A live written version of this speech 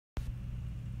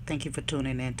Thank you for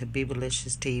tuning in to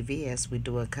Bebelicious TV as we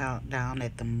do a countdown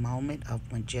at the moment of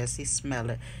when Jessie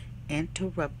Smollett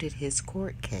interrupted his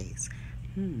court case.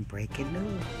 Breaking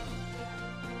news.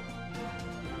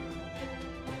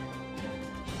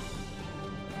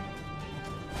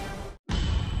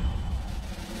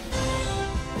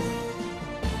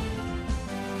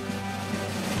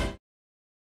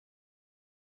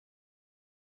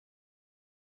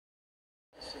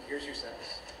 So here's your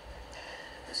sentence.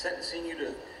 I'm sentencing you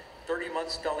to 30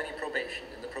 months felony probation,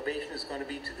 and the probation is going to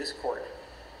be to this court.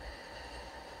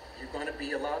 You're going to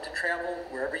be allowed to travel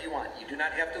wherever you want. You do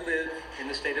not have to live in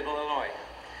the state of Illinois.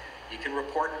 You can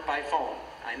report by phone.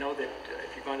 I know that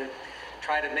if you're going to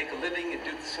try to make a living and do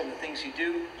some of the things you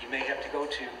do, you may have to go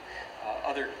to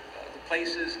other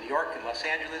places, New York and Los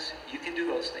Angeles. You can do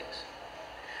those things.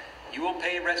 You will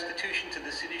pay restitution to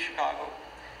the city of Chicago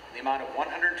in the amount of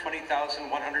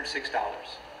 $120,106.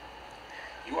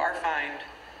 You are fined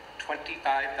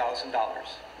 $25,000,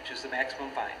 which is the maximum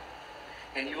fine.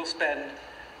 And you will spend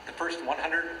the first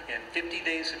 150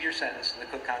 days of your sentence in the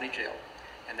Cook County Jail.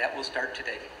 And that will start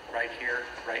today, right here,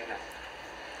 right now.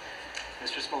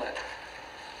 Mr. Smollett,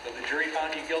 though the jury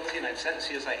found you guilty and I've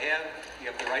sentenced you as I have, you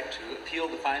have the right to appeal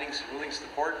the findings and rulings of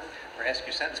the court or ask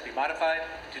your sentence to be modified.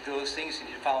 To do those things, you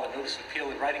need to file a notice of appeal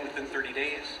in writing within 30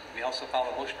 days. We also file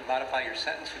a motion to modify your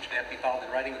sentence, which would have to be filed in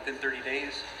writing within 30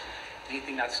 days.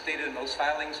 Anything not stated in those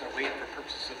filings are waived for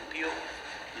purposes of appeal.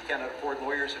 You cannot afford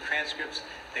lawyers or transcripts.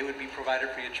 They would be provided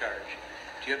for your charge.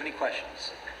 Do you have any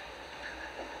questions?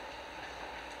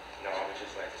 No, I would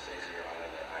just like to say to Your Honor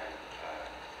that I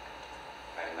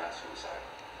am not suicidal.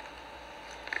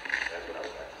 That's what I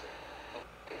would like to say.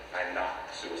 I am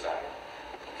not suicidal.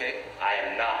 Okay. I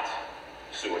am not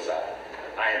suicidal.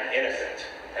 I am innocent,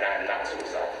 and I am not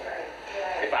suicidal.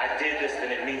 If I did this,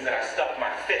 then it means that I stuck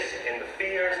my fist in the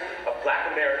fears of Black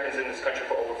Americans in this country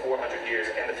for over 400 years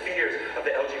and the fears of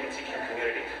the LGBTQ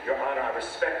community. Your Honor, I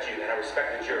respect you and I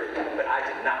respect the jury, but I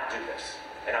did not do this.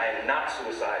 And I am not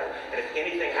suicidal. And if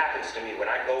anything happens to me when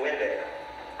I go in there,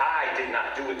 I did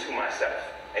not do it to myself.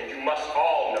 And you must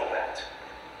all know that.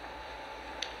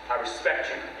 I respect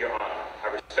you, Your Honor.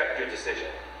 I respect your decision.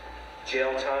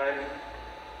 Jail time.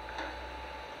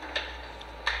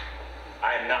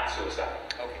 I am not suicidal.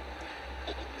 Okay.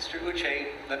 Mr. Uche,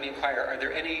 let me inquire, are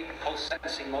there any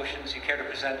post-sentencing motions you care to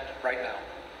present right now?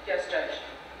 Yes, Judge.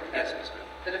 Yes, Ms. Bill.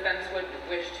 The defense would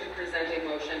wish to present a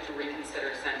motion to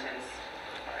reconsider sentence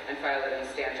and file it in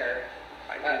stanter.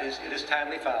 It is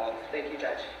timely filed. Thank you,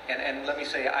 Judge. And let me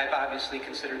say, I've obviously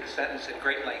considered the sentence at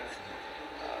great length.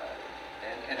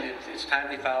 It's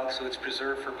timely filed, so it's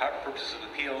preserved for purposes of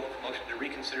appeal. Motion to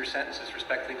reconsider sentence is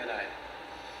respectfully denied.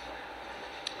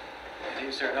 And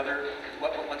is there another?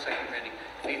 One second, Randy.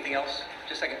 Anything else?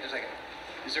 Just a second.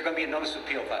 Is there going to be a notice of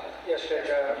appeal filed? Yes, Judge.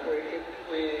 We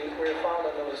filed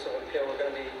a notice of appeal. We're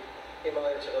going to be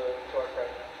emailing it to the clerk right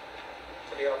now,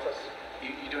 to the office.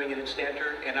 You're doing it in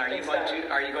stanter, and are you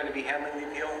going to be handling the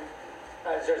appeal?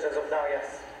 As of now,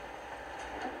 yes.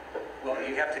 Well,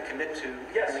 you have to commit to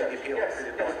Yes, handling the appeal. yes,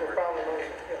 we're filing a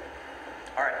motion. Okay.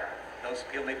 All right. Notice of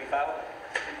appeal may be filed.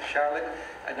 Charlotte,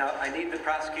 now I need the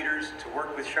prosecutors to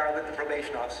work with Charlotte, the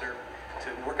probation officer, to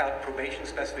work out probation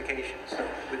specifications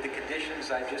with the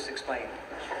conditions I just explained.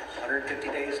 150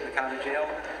 days in the county jail,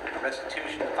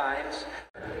 restitution of fines.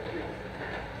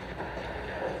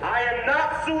 I am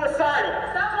not suicidal.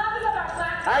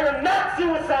 I am not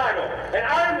suicidal, and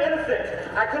I am innocent.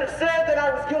 I could have said that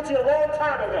I was guilty a long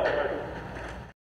time ago.